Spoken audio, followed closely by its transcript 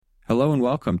Hello and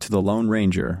welcome to The Lone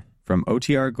Ranger from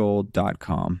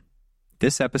OTRGold.com.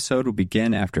 This episode will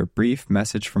begin after a brief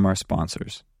message from our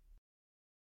sponsors.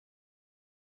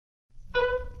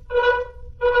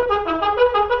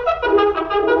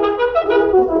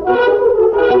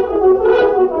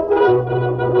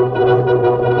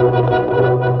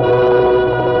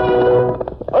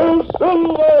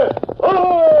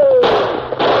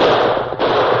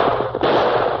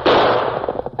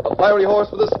 A fiery horse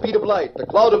with the speed of light, a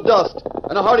cloud of dust,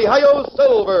 and a hearty hi-yo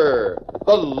silver,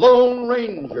 the Lone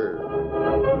Ranger.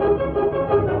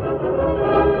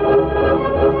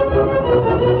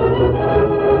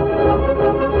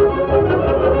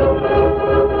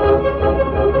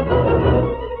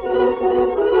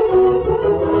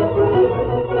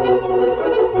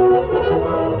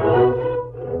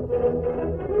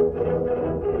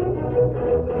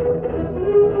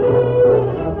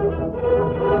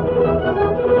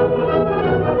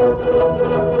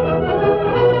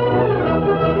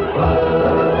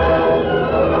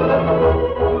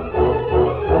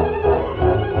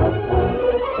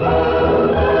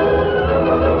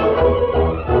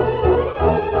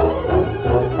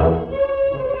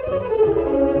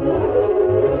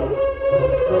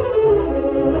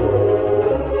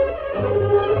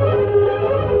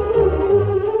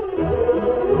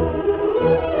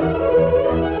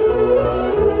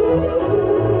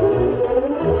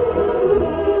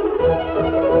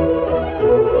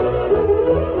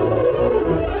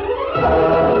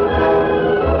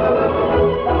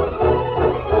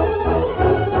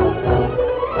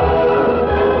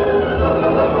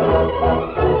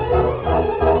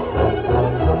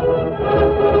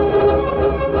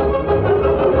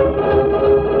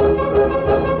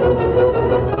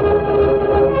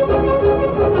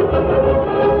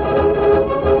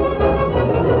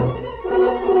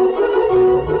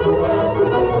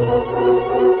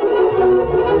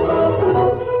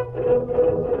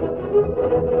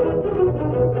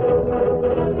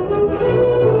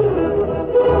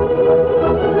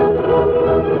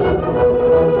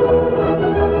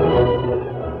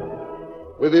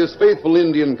 With his faithful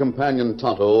Indian companion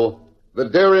Tonto, the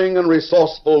daring and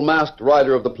resourceful masked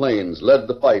rider of the plains led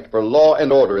the fight for law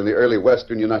and order in the early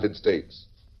western United States.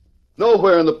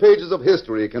 Nowhere in the pages of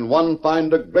history can one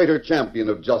find a greater champion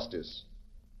of justice.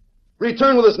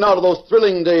 Return with us now to those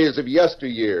thrilling days of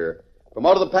yesteryear. From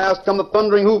out of the past come the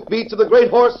thundering hoofbeats of the great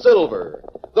horse Silver.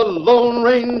 The Lone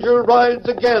Ranger rides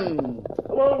again.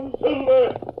 Come on,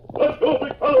 Silver! Let's go,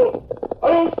 big fellow!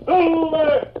 Hello,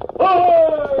 Silver!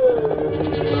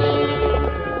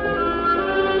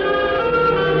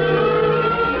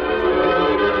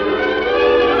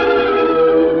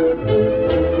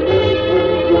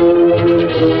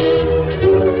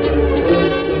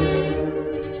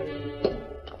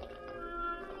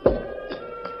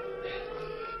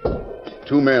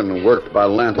 Two men worked by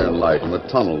lantern light in the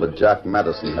tunnel that Jack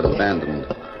Madison had abandoned.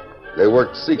 They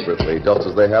worked secretly, just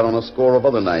as they had on a score of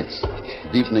other nights,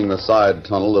 deepening the side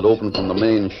tunnel that opened from the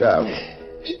main shaft.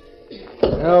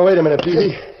 Now, wait a minute,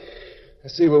 Peavy.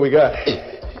 Let's see what we got.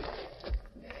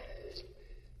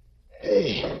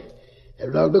 Hey,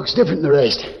 that log looks different than the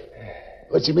rest.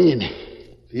 What's it mean?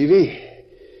 Peavy,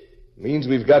 means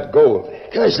we've got gold.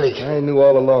 Kerslake. I knew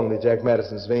all along that Jack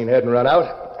Madison's vein hadn't run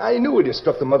out. I knew he'd have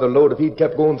struck the mother lode if he'd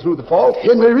kept going through the fault.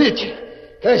 Then we're rich.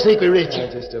 Kerslake, we're rich.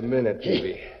 Just a minute,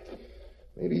 Peavy.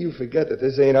 Maybe you forget that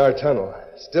this ain't our tunnel.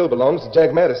 It still belongs to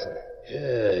Jack Madison.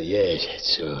 Yes,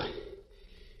 that's so.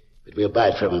 But we'll buy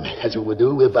it from him. That's what we'll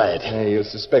do. We'll buy it. Hey, you'll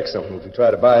suspect something if we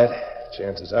try to buy it.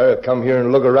 Chances are he'll come here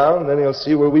and look around, then he'll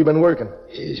see where we've been working.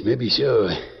 Yes, maybe so.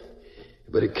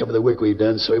 But it cover the work we've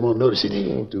done so he won't notice it. He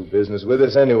won't do business with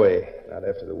us anyway. Not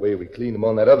after the way we cleaned him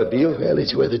on that other deal. Well,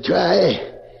 it's worth a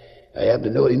try. I happen to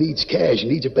know he needs cash. He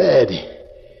needs it bad.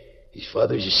 His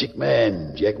father's a sick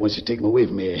man. Jack wants to take him away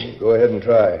from here. Go ahead and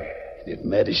try. If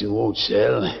Madison won't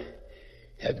sell,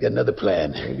 I've got another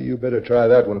plan. Maybe you better try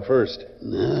that one first.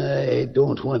 I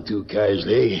don't want to,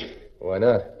 Carsley. Why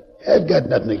not? I've got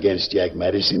nothing against Jack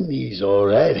Madison. He's all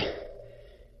right.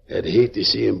 I'd hate to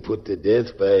see him put to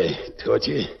death by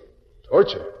torture.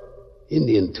 Torture?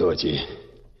 Indian torture.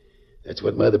 That's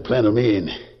what my other plan will mean.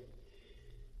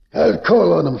 I'll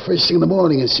call on him first thing in the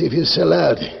morning and see if he'll sell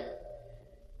out.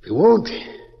 If he won't,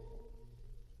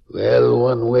 well,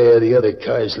 one way or the other,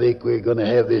 Carslake, we're going to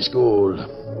have this gold.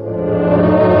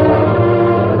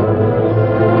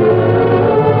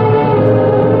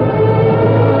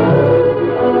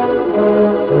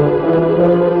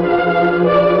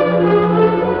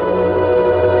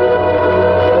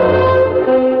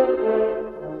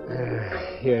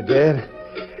 Here, Dad.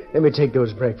 Let me take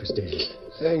those breakfast dishes.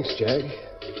 Thanks, Jack.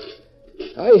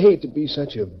 I hate to be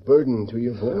such a burden to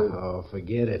you, boy. Oh,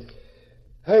 forget it.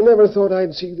 I never thought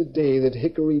I'd see the day that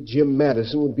Hickory Jim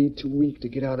Madison would be too weak to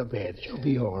get out of bed. You'll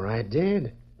be all right,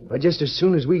 Dad. But just as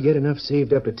soon as we get enough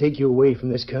saved up to take you away from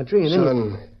this country and then...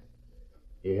 Son,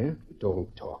 Yeah?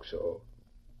 don't talk so.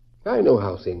 I know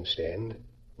how things stand.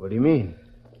 What do you mean?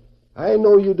 I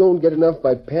know you don't get enough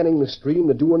by panning the stream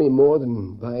to do any more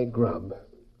than buy grub.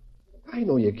 I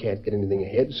know you can't get anything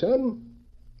ahead, son.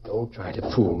 Don't try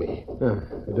to fool me.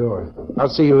 The door. I'll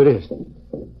see who it is.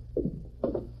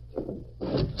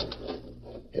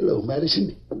 Hello,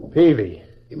 Madison. Peavy.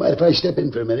 You mind if I step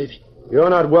in for a minute? You're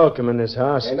not welcome in this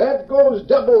house. And that goes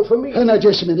double for me. Now,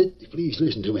 just a minute. Please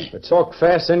listen to me. But talk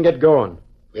fast and get going.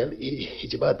 Well,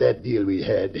 it's about that deal we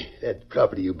had. That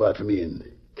property you bought from me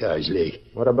in Carr's Lake.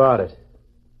 What about it?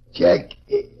 Jack,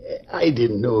 I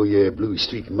didn't know your Blue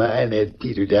Streak mine had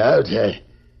petered out.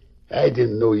 I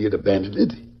didn't know you'd abandoned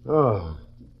it. Oh.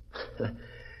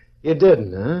 You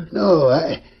didn't, huh? No,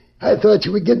 I thought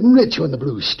you were getting rich on the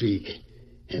Blue Streak.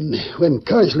 And when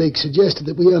Carr's Lake suggested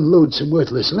that we unload some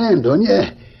worthless land on you,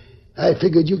 I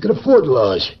figured you could afford the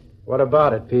loss. What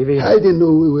about it, Peavy? I didn't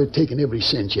know we were taking every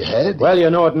cent you had. Well, you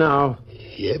know it now.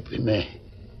 Yep, and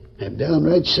I'm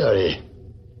downright sorry.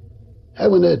 I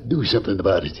want to do something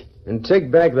about it. And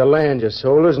take back the land you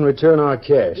sold us and return our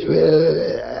cash.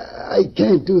 Well, I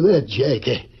can't do that, Jack.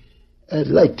 I'd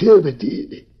like to, but...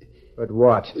 But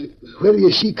what? Well,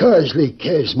 you see, Carr's Lake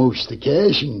has most of the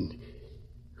cash, and...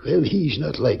 Well, he's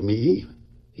not like me.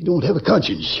 He don't have a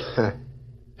conscience.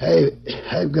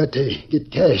 I've got to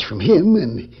get cash from him,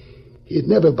 and he'd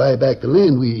never buy back the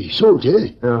land we sold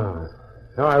you. No,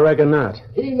 I reckon not.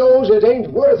 He knows it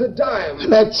ain't worth a dime.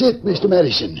 That's it, Mr.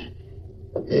 Madison.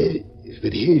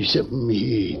 But here's something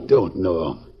he don't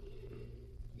know.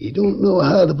 He don't know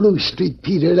how the Blue Streak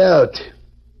petered out.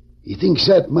 He thinks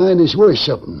that mine is worth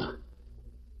something.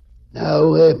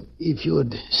 Now, if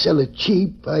you'd sell it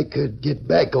cheap, I could get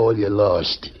back all you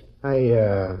lost.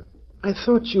 I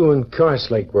thought you and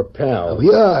Carslake were pals.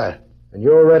 We are. And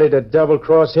you're ready to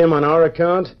double-cross him on our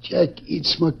account? Jack,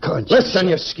 it's my conscience. Listen,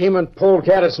 you scheming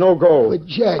polecat, it's no go. But,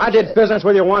 Jack... I did business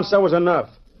with you once, that was enough.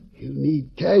 You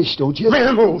need cash, don't you?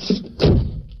 Ramos!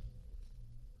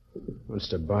 Wants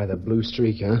to buy the Blue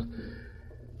Streak, huh?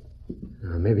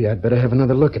 Maybe I'd better have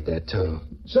another look at that tunnel.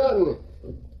 Son,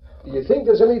 do you think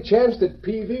there's any chance that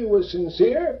Peavy was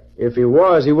sincere? If he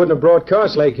was, he wouldn't have brought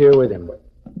Carslake here with him.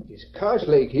 Is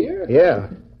Carslake here? Yeah.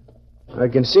 I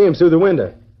can see him through the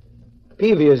window.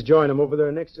 Peavy has joined him over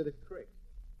there next to the creek.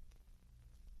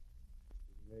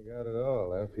 You got it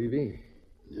all, huh, Peavy?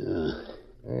 Yeah.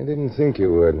 I didn't think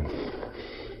you would.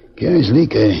 Carr's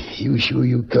Lake, you sure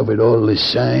you covered all the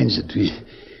signs that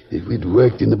we'd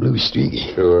worked in the Blue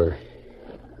Streak? Sure.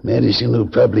 Madison will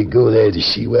probably go there to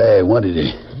see why I wanted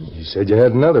her. You said you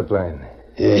had another plan.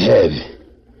 I have.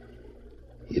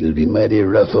 It'll be mighty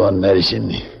rough on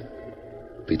Madison,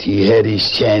 but he had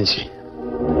his chance.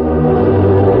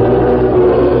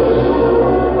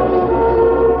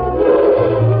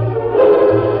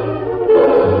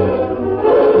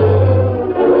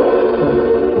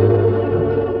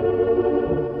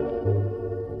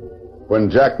 When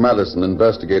Jack Madison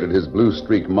investigated his Blue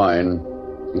Streak mine,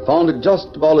 he found it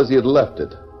just about as he had left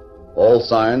it. All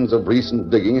signs of recent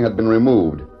digging had been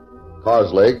removed.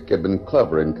 Carslake had been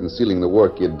clever in concealing the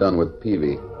work he had done with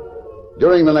Peavy.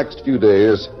 During the next few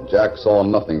days, Jack saw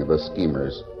nothing of the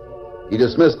schemers. He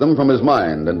dismissed them from his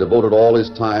mind and devoted all his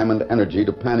time and energy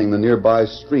to panning the nearby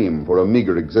stream for a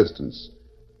meager existence.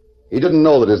 He didn't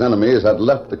know that his enemies had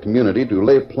left the community to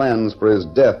lay plans for his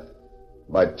death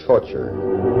by torture.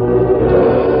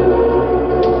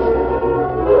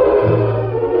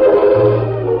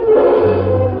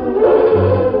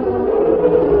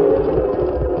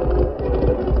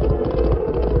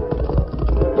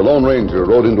 The Lone Ranger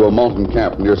rode into a mountain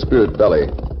camp near Spirit Valley.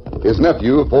 His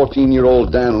nephew,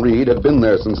 14-year-old Dan Reed, had been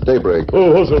there since daybreak.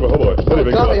 Oh, Silver, oh, boy.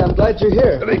 Steady, Golly, I'm glad you're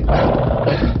here.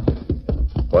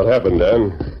 What happened,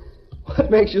 Dan?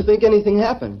 What makes you think anything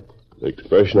happened? The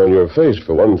expression on your face,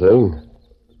 for one thing.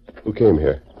 Who came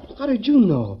here? How did you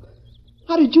know?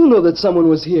 How did you know that someone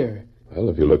was here? Well,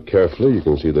 if you look carefully, you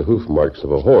can see the hoof marks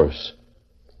of a horse,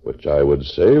 which I would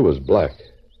say was black.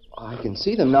 I can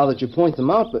see them now that you point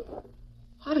them out, but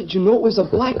how did you know it was a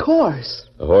black horse?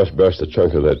 The horse brushed a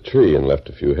chunk of that tree and left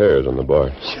a few hairs on the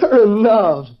bark. Sure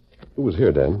enough. Who was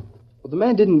here, Dan? Well, the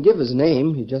man didn't give his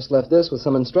name. He just left this with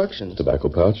some instructions. Tobacco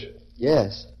pouch?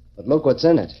 Yes, but look what's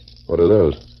in it. What are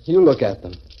those? You look at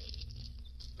them.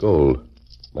 Gold.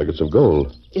 Nuggets of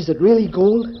gold. Is it really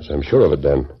gold? Yes, I'm sure of it,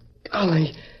 Dan.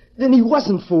 Golly, then he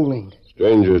wasn't fooling.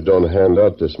 Strangers don't hand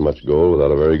out this much gold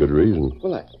without a very good reason.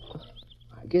 Well,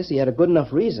 guess he had a good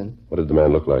enough reason. What did the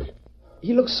man look like?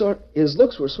 His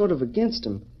looks were sort of against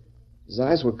him. His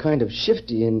eyes were kind of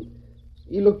shifty, and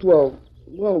he looked, well,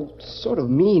 sort of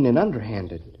mean and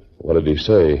underhanded. What did he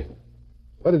say?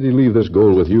 Why did he leave this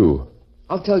gold with you?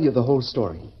 I'll tell you the whole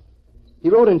story. He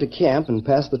rode into camp and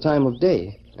passed the time of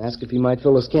day, asked if he might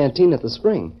fill his canteen at the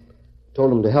spring.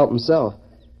 Told him to help himself.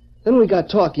 Then we got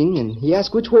talking, and he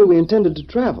asked which way we intended to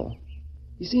travel.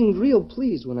 He seemed real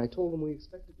pleased when I told him we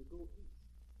expected to go east.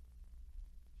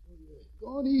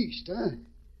 Going east, huh?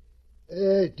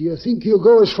 Do you think you'll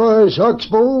go as far as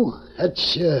Oxbow?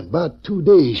 That's about 2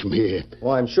 days from here.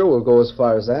 Well, I'm sure we'll go as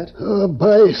far as that. Oh,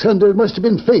 by thunder, it must have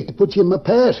been fate to put you in my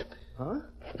path. Huh?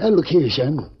 Now, look here,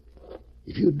 son.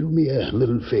 If you'd do me a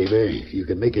little favor, you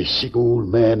could make a sick old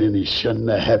man and his son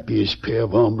the happiest pair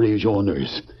of hombres on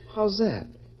earth. How's that?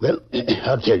 Well,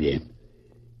 I'll tell you.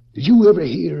 Did you ever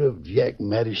hear of Jack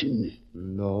Madison?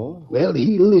 No. Well,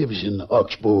 he lives in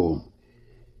Oxbow.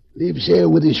 Lives there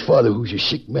with his father, who's a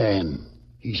sick man.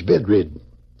 He's bedridden.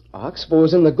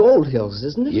 Oxbow's in the Gold Hills,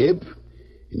 isn't it? Yep.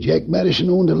 And Jack Madison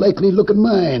owned a likely-looking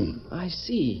mine. I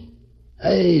see.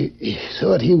 I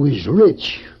thought he was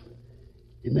rich.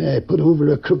 And I put over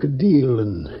a crooked deal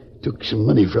and took some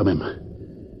money from him.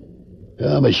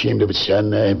 I'm ashamed of it,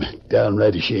 son. I'm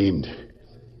downright ashamed.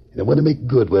 And I want to make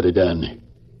good what I done.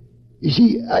 You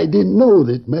see, I didn't know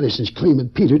that Madison's claim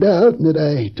had petered out and that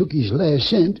I took his last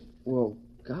cent. Well,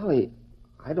 golly,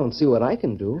 I don't see what I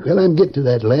can do. Well, I'm getting to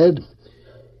that, lad.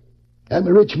 I'm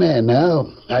a rich man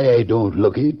now. I don't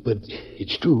look it, but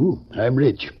it's true. I'm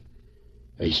rich.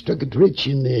 I struck it rich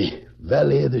in the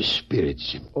Valley of the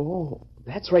Spirits. Oh,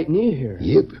 that's right near here.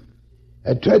 Yep.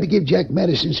 I tried to give Jack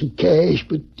Madison some cash,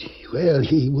 but, well,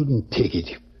 he wouldn't take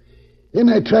it. Then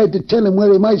I tried to tell him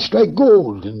where he might strike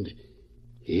gold, and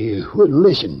he wouldn't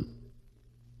listen.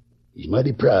 He's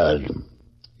mighty proud.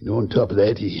 And on top of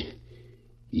that, he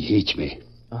hates me.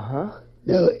 Uh-huh.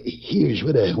 Now, here's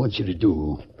what I want you to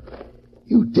do.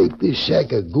 You take this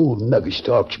sack of gold nuggets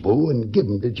to Oxbow and give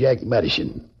 'em to Jack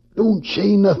Madison. Don't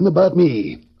say nothing about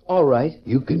me. All right.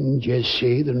 You can just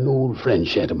say that an old friend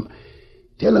sent 'em.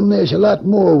 Tell 'em there's a lot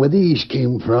more where these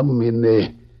came from in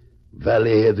the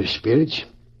Valley of the Spirits.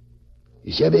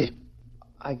 You savvy?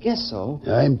 I guess so.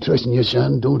 I'm trusting you,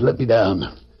 son. Don't let me down.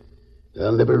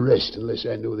 I'll never rest unless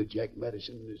I know that Jack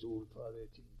Madison and his old father are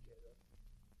taken care of.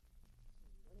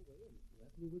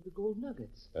 Left me with the gold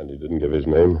nuggets. And he didn't give his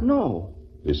name? No.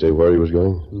 Did he say where he was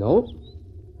going? No.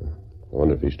 I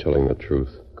wonder if he's telling the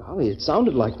truth. Golly, it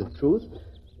sounded like the truth.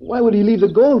 Why would he leave the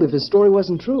gold if his story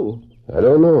wasn't true? I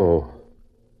don't know.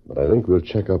 But I think we'll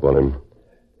check up on him.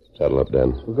 Saddle up,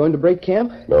 Dan. We're going to break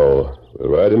camp? No.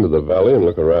 We'll ride into the valley and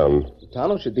look around.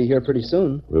 Tonto should be here pretty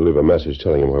soon. We'll leave a message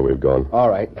telling him where we've gone. All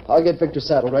right. I'll get Victor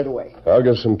saddled right away. I'll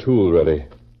get some tools ready.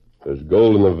 There's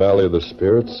gold in the Valley of the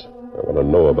Spirits. I want to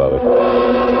know about it.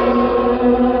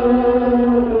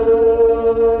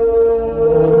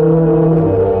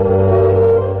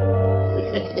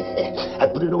 I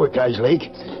put it over Car's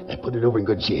Lake. I put it over in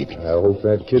good shape. I hope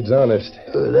that kid's honest.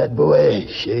 That boy,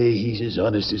 say, he's as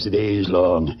honest as the day is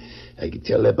long. I could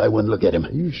tell that by one look at him.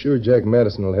 Are you sure Jack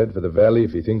Madison will head for the valley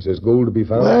if he thinks there's gold to be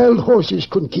found? Wild horses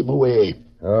couldn't keep him away.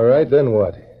 All right, then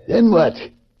what? Then what?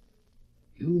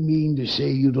 You mean to say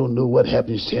you don't know what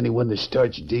happens to anyone that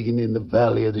starts digging in the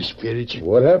Valley of the Spirits?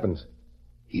 What happens?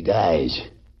 He dies.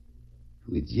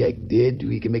 With Jack dead,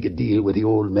 we can make a deal with the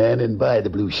old man and buy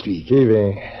the blue streak.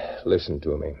 Peavy, listen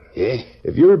to me. Eh?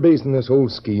 If you're basing this whole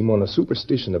scheme on a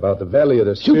superstition about the Valley of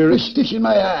the Spirits... Superstition,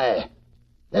 my eye.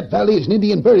 That valley is an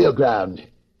Indian burial ground.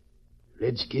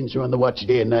 Redskins are on the watch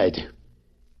day and night.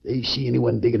 They see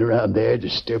anyone digging around there,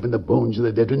 disturbing the bones of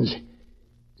the dead ones,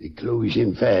 they close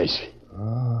in fast.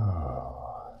 Oh,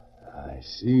 I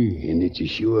see. And it's a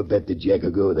sure bet that Jack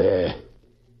will go there.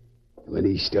 When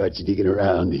he starts digging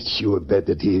around, it's sure bet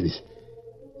that he's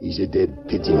a dead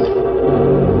pigeon.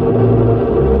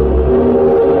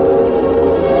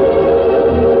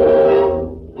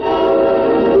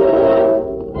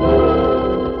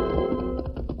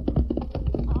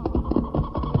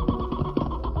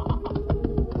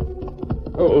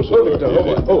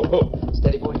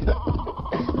 Steady, boy.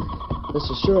 This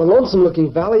is sure a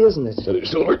lonesome-looking valley, isn't it? Steady,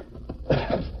 Silver.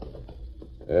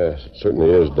 Yes, it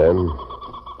certainly is, Dan.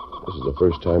 This is the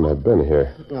first time I've been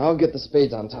here. I'll get the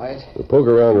spades untied. We'll poke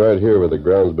around right here where the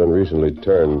ground's been recently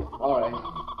turned. All right.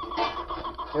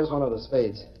 Here's one of the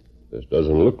spades. This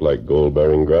doesn't look like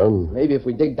gold-bearing ground. Maybe if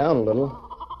we dig down a little.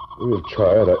 We'll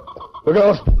try it. Look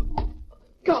out!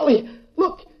 Golly,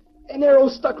 look! An arrow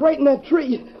stuck right in that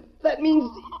tree. That means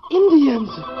Indians.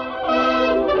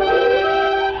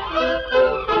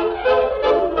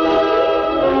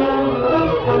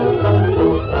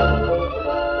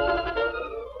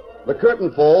 The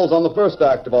curtain falls on the first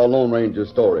act of our Lone Ranger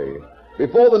story.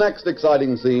 Before the next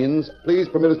exciting scenes, please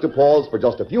permit us to pause for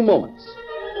just a few moments.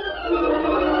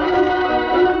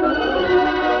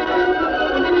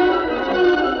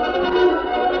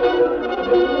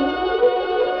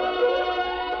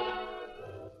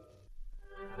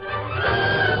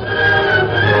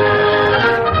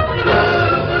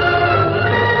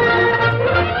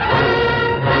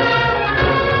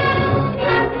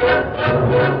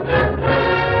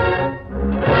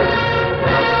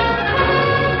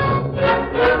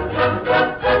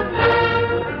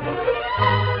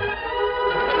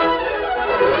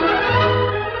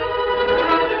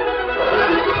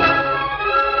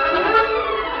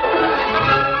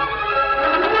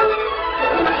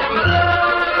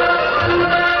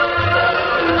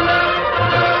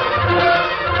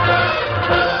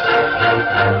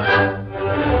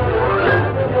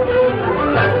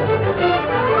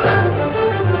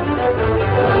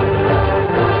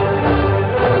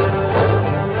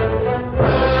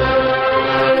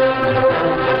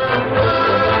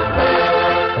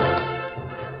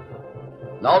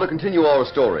 Now to continue our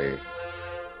story.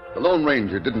 The Lone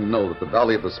Ranger didn't know that the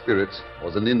Valley of the Spirits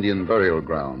was an Indian burial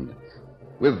ground.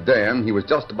 With Dan, he was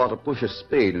just about to push a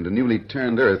spade into newly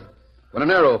turned earth when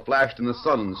an arrow flashed in the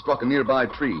sun and struck a nearby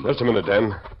tree. Just a minute,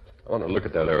 Dan. I want to look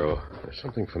at that arrow. There's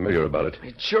something familiar about it.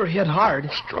 It sure hit hard.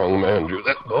 Strong man drew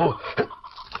that bow.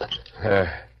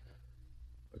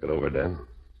 Look it over, Dan.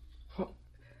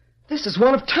 This is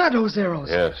one of Tonto's arrows.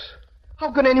 Yes.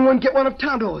 How could anyone get one of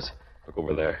Tonto's? Look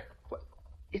over there.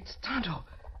 It's Tonto.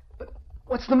 But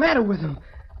what's the matter with him?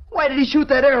 Why did he shoot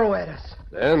that arrow at us?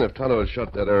 Dan, if Tonto had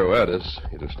shot that arrow at us,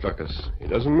 he'd have struck us. He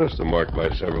doesn't miss the mark by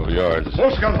several yards.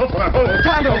 Tonto!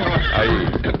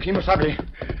 Kimosabe,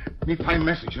 me find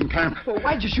message in camp. Well,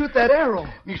 why'd you shoot that arrow?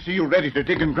 Me see you ready to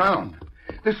dig in ground.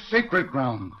 This sacred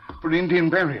ground for Indian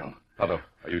burial. Tonto,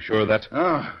 are you sure of that?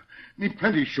 Me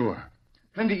plenty sure.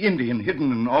 Plenty Indian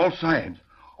hidden on all sides.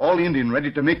 All Indian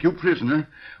ready to make you prisoner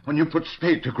when you put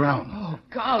spade to ground. Oh,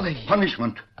 golly.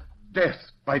 Punishment. Death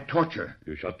by torture.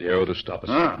 You shot the arrow to stop us.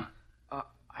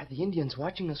 Are the Indians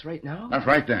watching us right now? That's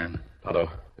right, Dan. Tonto,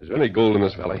 is there any gold in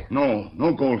this valley? No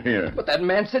gold here. But that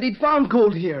man said he'd found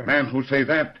gold here. Man who say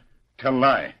that, tell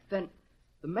lie. Then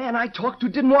the man I talked to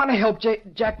didn't want to help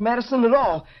Jack Madison at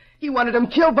all. He wanted him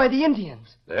killed by the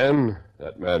Indians. Dan,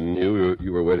 that man knew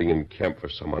you were waiting in camp for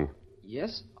someone.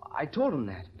 Yes, I told him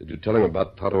that. Did you tell him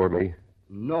about Tonto or me?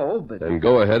 No, but... Then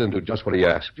go ahead and do just what he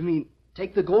asked. You mean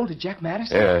take the gold to Jack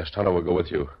Madison? Yes, Tonto will go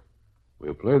with you.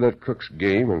 We'll play that crook's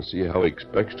game and see how he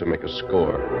expects to make a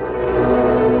score.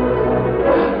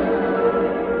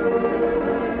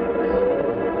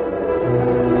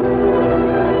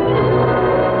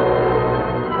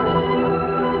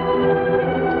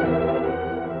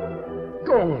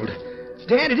 Gold.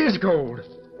 Dad, it is gold.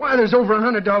 Why, there's over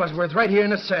 $100 worth right here in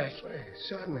the sack.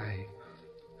 Son, I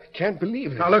can't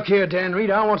believe it. Now, look here, Dan Reed.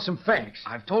 I want some facts.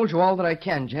 I've told you all that I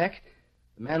can, Jack.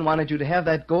 The man wanted you to have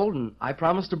that gold, and I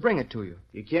promised to bring it to you.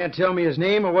 You can't tell me his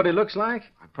name or what he looks like?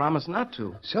 I promised not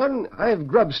to. Son, I've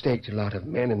grub-staked a lot of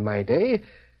men in my day.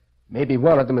 Maybe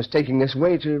one of them is taking this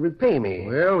way to repay me.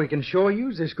 Well, we can sure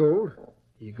use this gold.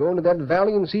 You go into that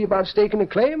valley and see about staking a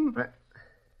claim?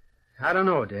 I don't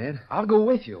know, Dad. I'll go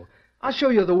with you. I'll show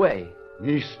you the way.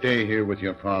 Me stay here with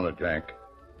your father, Jack.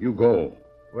 You go.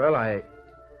 Well,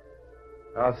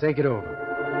 I'll think it over.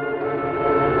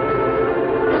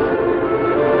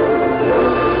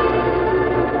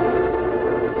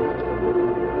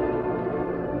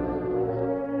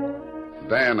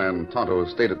 Dan and Tonto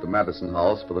stayed at the Madison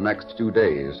house for the next 2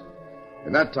 days.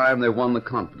 In that time, they won the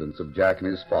confidence of Jack and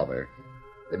his father.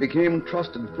 They became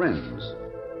trusted friends.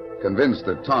 Convinced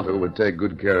that Tonto would take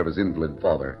good care of his invalid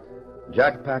father,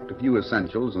 Jack packed a few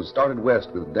essentials and started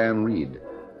west with Dan Reed.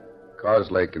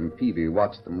 Carslake and Peavy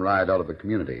watched them ride out of the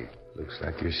community. Looks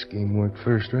like your scheme worked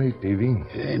first rate, Peavy.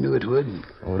 I knew it would.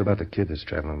 Well, what about the kid that's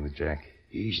traveling with Jack?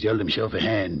 He's dealt himself a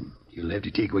hand. He'll have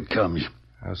to take what comes.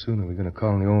 How soon are we going to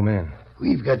call on the old man?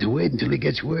 We've got to wait until he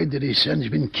gets word that his son's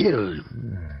been killed.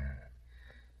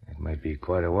 It might be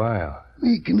quite a while.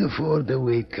 We can afford to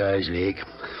wait, Carslake.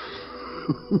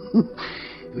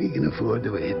 We can afford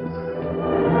to wait.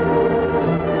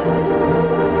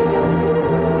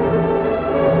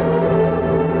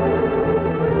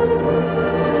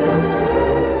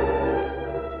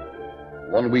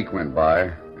 One week went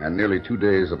by, and nearly 2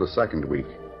 days of the second week.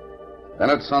 Then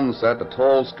at sunset, a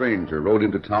tall stranger rode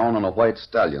into town on a white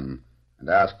stallion and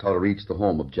asked how to reach the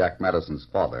home of Jack Madison's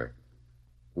father.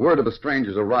 Word of the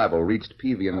stranger's arrival reached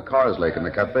Peavy and Carslake in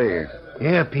the cafe.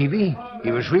 Yeah, Peavy.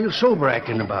 He was real sober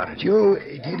acting about it. Joe,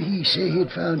 did he say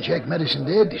he'd found Jack Madison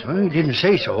dead? Well, he didn't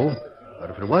say so. But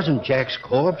if it wasn't Jack's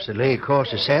corpse that lay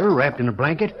across the saddle wrapped in a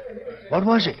blanket, what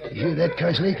was it? You hear that,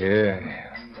 Carslake? Yeah,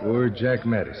 poor Jack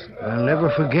Madison. I'll never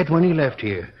forget when he left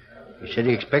here. He said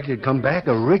he expected to come back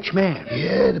a rich man.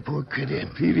 Yeah, the poor critter.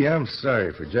 Peavy, I'm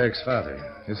sorry for Jack's father.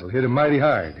 This'll hit him mighty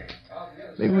hard.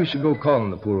 Maybe we should go call him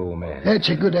the poor old man. That's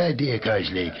a good idea,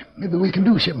 Carslake. Maybe we can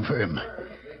do something for him.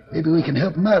 Maybe we can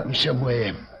help him out in some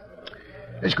way.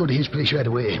 Let's go to his place right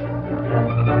away.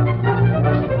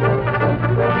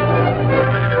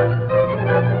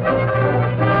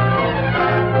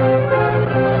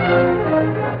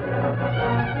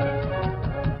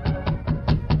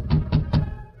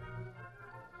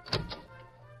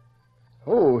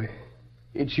 Oh,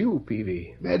 it's you,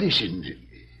 Peavy. Madison,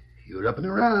 you're up and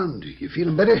around. You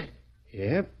feeling better?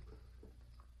 Yep.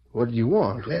 What do you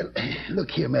want? Well,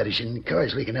 look here, Madison.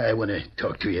 Carslake and I want to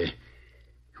talk to you.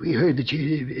 We heard that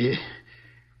you...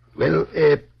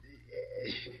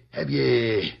 have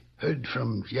you heard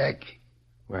from Jack?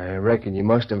 Why, I reckon you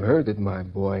must have heard that my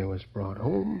boy was brought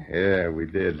home. Yeah, we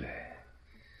did.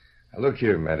 Now, look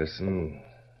here, Madison.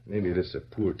 Maybe this is a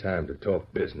poor time to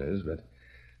talk business, but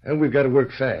we've got to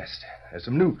work fast. There's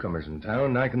some newcomers in town,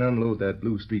 and I can unload that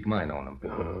Blue Streak mine on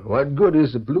them. What good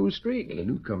is the Blue Streak? The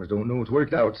newcomers don't know it's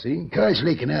worked out, see?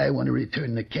 Carslake and I want to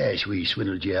return the cash we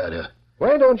swindled you out of.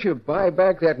 Why don't you buy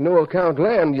back that no-account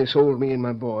land you sold me and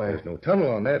my boy? There's no tunnel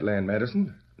on that land,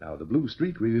 Madison. Now, the Blue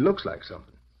Streak really looks like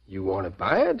something. You want to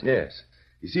buy it? Yes.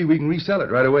 You see, we can resell it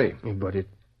right away. But it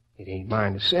ain't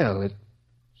mine to sell. It's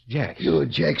Jack's. You're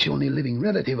Jack's only living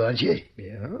relative, aren't you?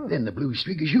 Yeah. Then the Blue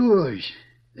Streak is yours.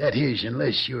 That is,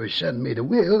 unless your son made a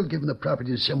will giving the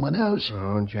property to someone else.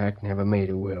 Oh, Jack never made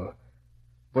a will.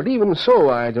 But even so,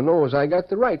 I don't know as I got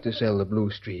the right to sell the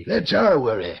Blue Streak. That's our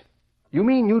worry. You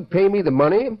mean you'd pay me the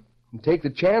money and take the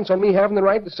chance on me having the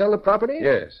right to sell the property?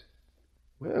 Yes.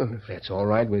 Well, if that's all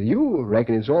right with you, I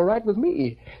reckon it's all right with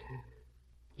me.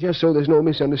 Just so there's no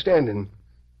misunderstanding.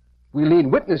 We'll need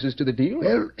witnesses to the deal.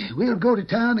 Well, we'll go to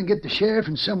town and get the sheriff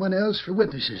and someone else for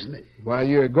witnesses. While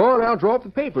you're gone, I'll draw up the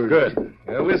papers. Good.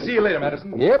 We'll see you later,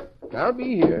 Madison. Yep, I'll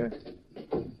be here.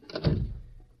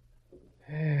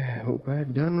 Hope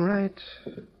I've done right.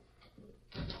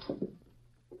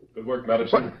 Good work,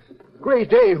 Madison. What? Great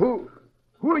day. Who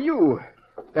are you?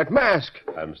 That mask.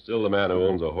 I'm still the man who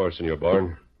owns a horse in your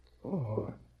barn.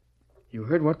 Oh, you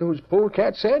heard what those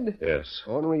polecats said? Yes.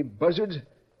 Ornery buzzards.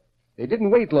 They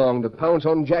didn't wait long to pounce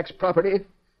on Jack's property.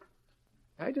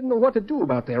 I didn't know what to do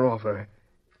about their offer.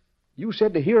 You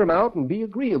said to hear 'em out and be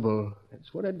agreeable.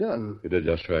 That's what I done. You did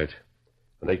just right.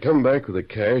 When they come back with the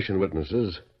cash and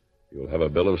witnesses, you'll have a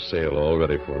bill of sale all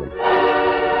ready for them.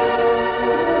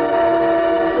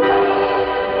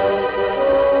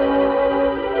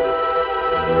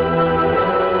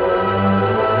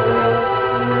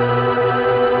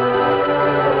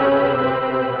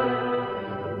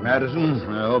 Madison,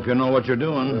 I hope you know what you're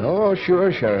doing. Oh,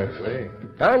 sure, Sheriff.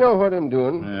 I know what I'm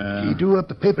doing. He drew up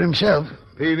the paper himself.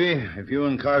 Peavy, if you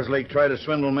and Carslake try to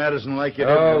swindle Madison like you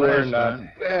did we're last not.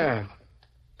 time... Yeah.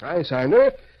 I signed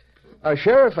her.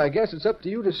 Sheriff, I guess it's up to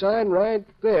you to sign right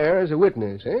there as a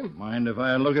witness, eh? Mind if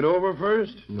I look it over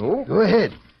first? No. Go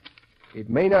ahead. It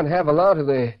may not have a lot of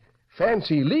the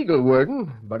fancy legal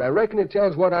wording, but I reckon it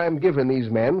tells what I'm giving these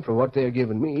men for what they're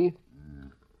giving me.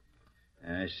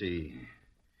 I see.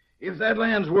 If that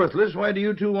land's worthless, why do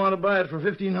you two want to buy it for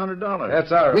 $1,500?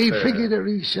 That's our We affair. figure to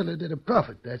resell it at a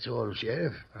profit, that's all,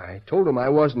 Sheriff. I told them I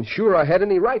wasn't sure I had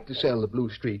any right to sell the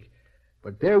Blue Streak,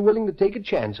 but they're willing to take a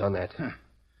chance on that.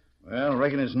 Well,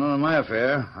 reckon it's none of my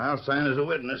affair. I'll sign as a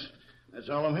witness. That's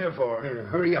all I'm here for.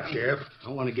 Hurry up, Sheriff. I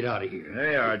want to get out of here.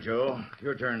 There you are, Joe.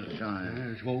 Your turn to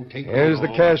sign. This won't take Here's the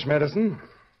long. cash, Madison.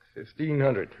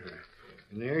 $1,500.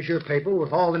 And there's your paper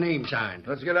with all the names signed.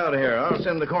 Let's get out of here. I'll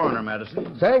send the coroner,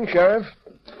 Madison. Thanks, Sheriff.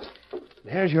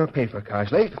 There's your paper,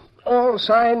 Carslake. All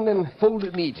signed and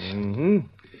folded neat. Mm-hmm.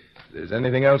 If there's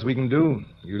anything else we can do,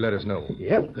 you let us know.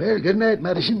 Yep. Well, good night,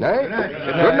 Madison. Night.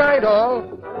 Good night,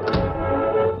 all.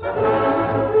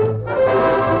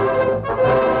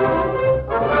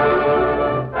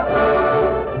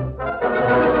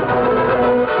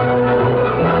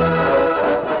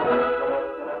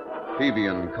 Peavy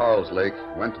and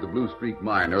Carslake went to the Blue Streak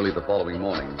mine early the following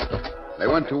morning. They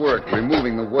went to work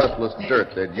removing the worthless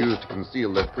dirt they'd used to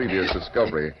conceal their previous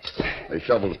discovery. They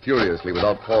shoveled furiously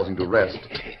without pausing to rest.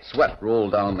 Sweat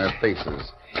rolled down their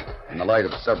faces. In the light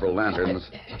of several lanterns,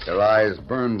 their eyes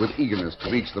burned with eagerness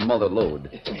to reach the mother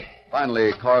lode.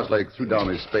 Finally, Carslake threw down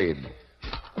his spade.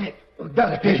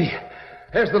 Got it, Peavy.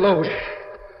 There's the load.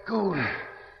 Gold.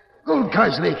 Gold,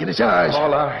 Carslake, and it's ours.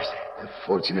 All ours. A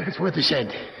fortune if it's worth a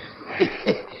cent.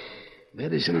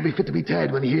 Medicine will be fit to be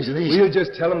tied when he hears of this. We'll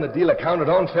just tell him the deal accounted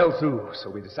on fell through. So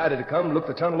we decided to come, look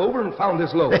the tunnel over, and found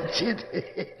this load. That's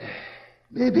it.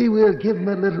 Maybe we'll give him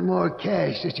a little more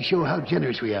cash just to show how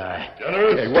generous we are.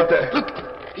 Generous? Hey, what the...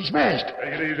 Look, he's masked.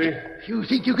 Take it easy. You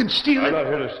think you can steal I'm it? not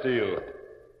here to steal.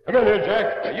 Come in here,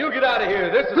 Jack. Now, you get out of here.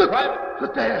 This is Look, private...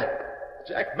 look there.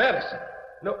 Jack Madison.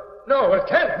 No, it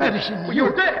can't. Madison, well,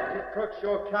 you're dead. You crooks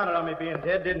sure counted on me being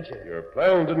dead, didn't you? Your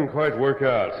plan didn't quite work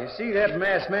out. You see, that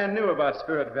masked man knew about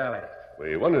Spirit Valley.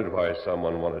 We wondered why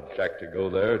someone wanted Jack to go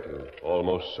there to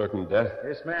almost certain death.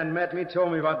 This man met me,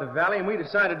 told me about the valley, and we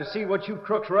decided to see what you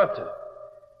crooks were up to.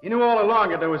 You knew all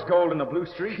along that there was gold in the Blue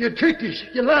Streak. You tricked us.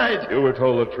 You lied. You were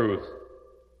told the truth.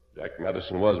 Jack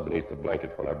Madison was beneath the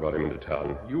blanket when I brought him into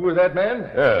town. You were that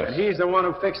man? Yes. And he's the one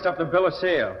who fixed up the bill of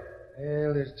sale.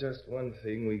 Well, there's just one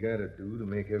thing we gotta do to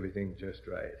make everything just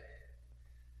right.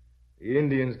 The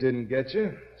Indians didn't get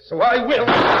you, so I will.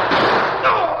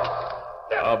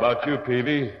 How about you,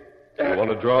 Peavy? You want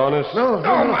to draw on us? No,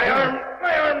 My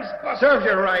arm's busted. Serves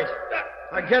you right.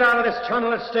 Now get out of this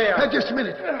tunnel and stay out. Just a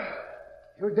minute.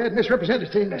 Your dad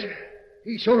misrepresented things.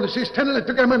 He sold us this tunnel and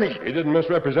took our money. He didn't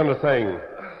misrepresent a thing.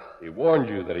 He warned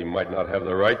you that he might not have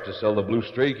the right to sell the Blue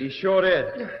Streak. He sure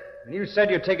did. And you said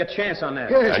you'd take a chance on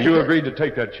that. Yes. And you agreed to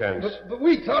take that chance. But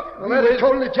we thought... We were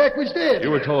told that Jack was dead.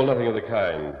 You were told nothing of the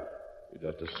kind. You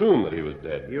just assumed that he was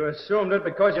dead. You assumed it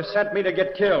because you sent me to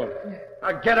get killed.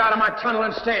 Now get out of my tunnel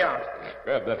and stay out.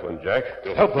 Grab that one, Jack.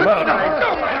 You'll help them out.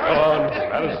 Go on.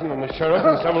 Madison and the sheriff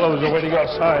and several others are waiting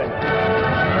outside.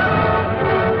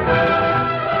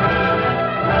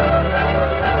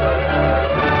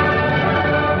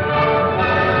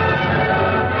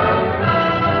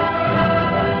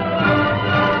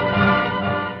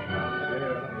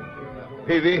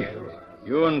 Peavy,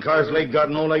 you and Carslake got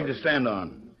no leg to stand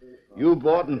on. You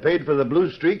bought and paid for the Blue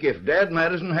Streak if Dad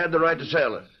Madison had the right to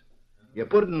sell it. You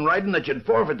put it in writing that you'd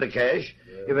forfeit the cash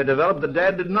if it developed that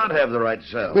Dad did not have the right to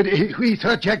sell. But we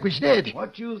thought Jack was dead.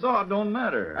 What you thought don't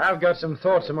matter. I've got some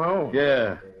thoughts of my own.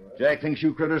 Yeah. Jack thinks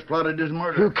you critters plotted his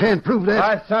murder. You can't prove that.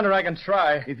 By thunder, I can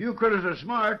try. If you critters are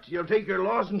smart, you'll take your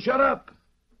loss and shut up.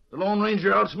 The Lone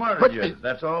Ranger outsmarted you.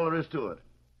 That's all there is to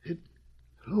it.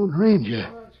 Lone Ranger.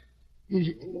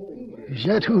 Is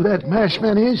that who that masked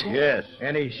man is? Yes.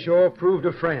 And he sure proved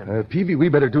a friend. Peavy, we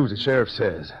better do as the sheriff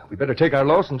says. We better take our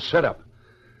loss and shut up.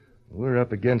 We're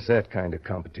up against that kind of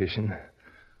competition.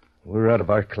 We're out of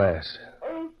our class.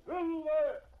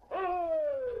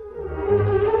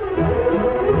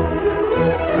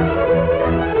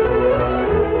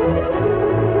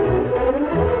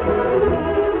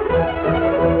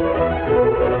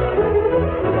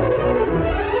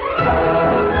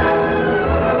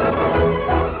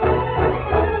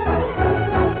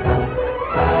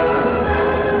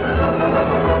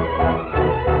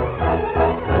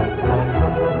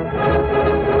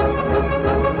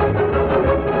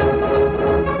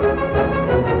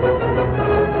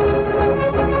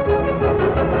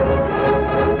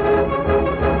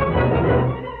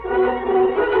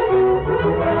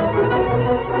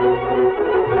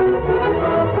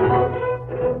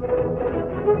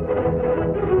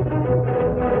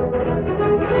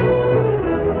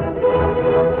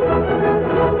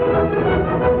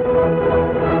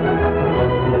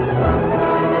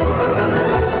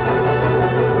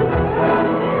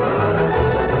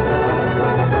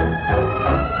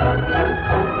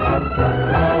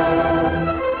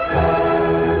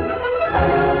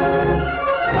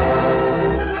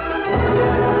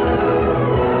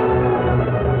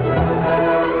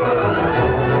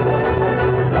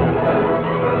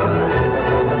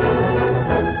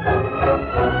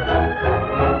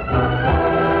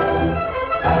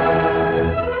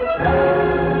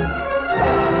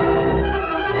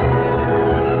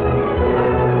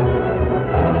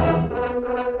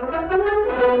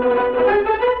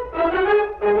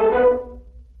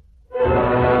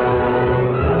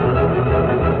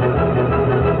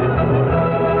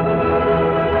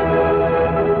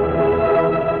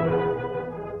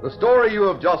 The story you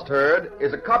have just heard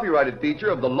is a copyrighted feature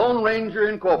of the Lone Ranger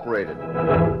Incorporated.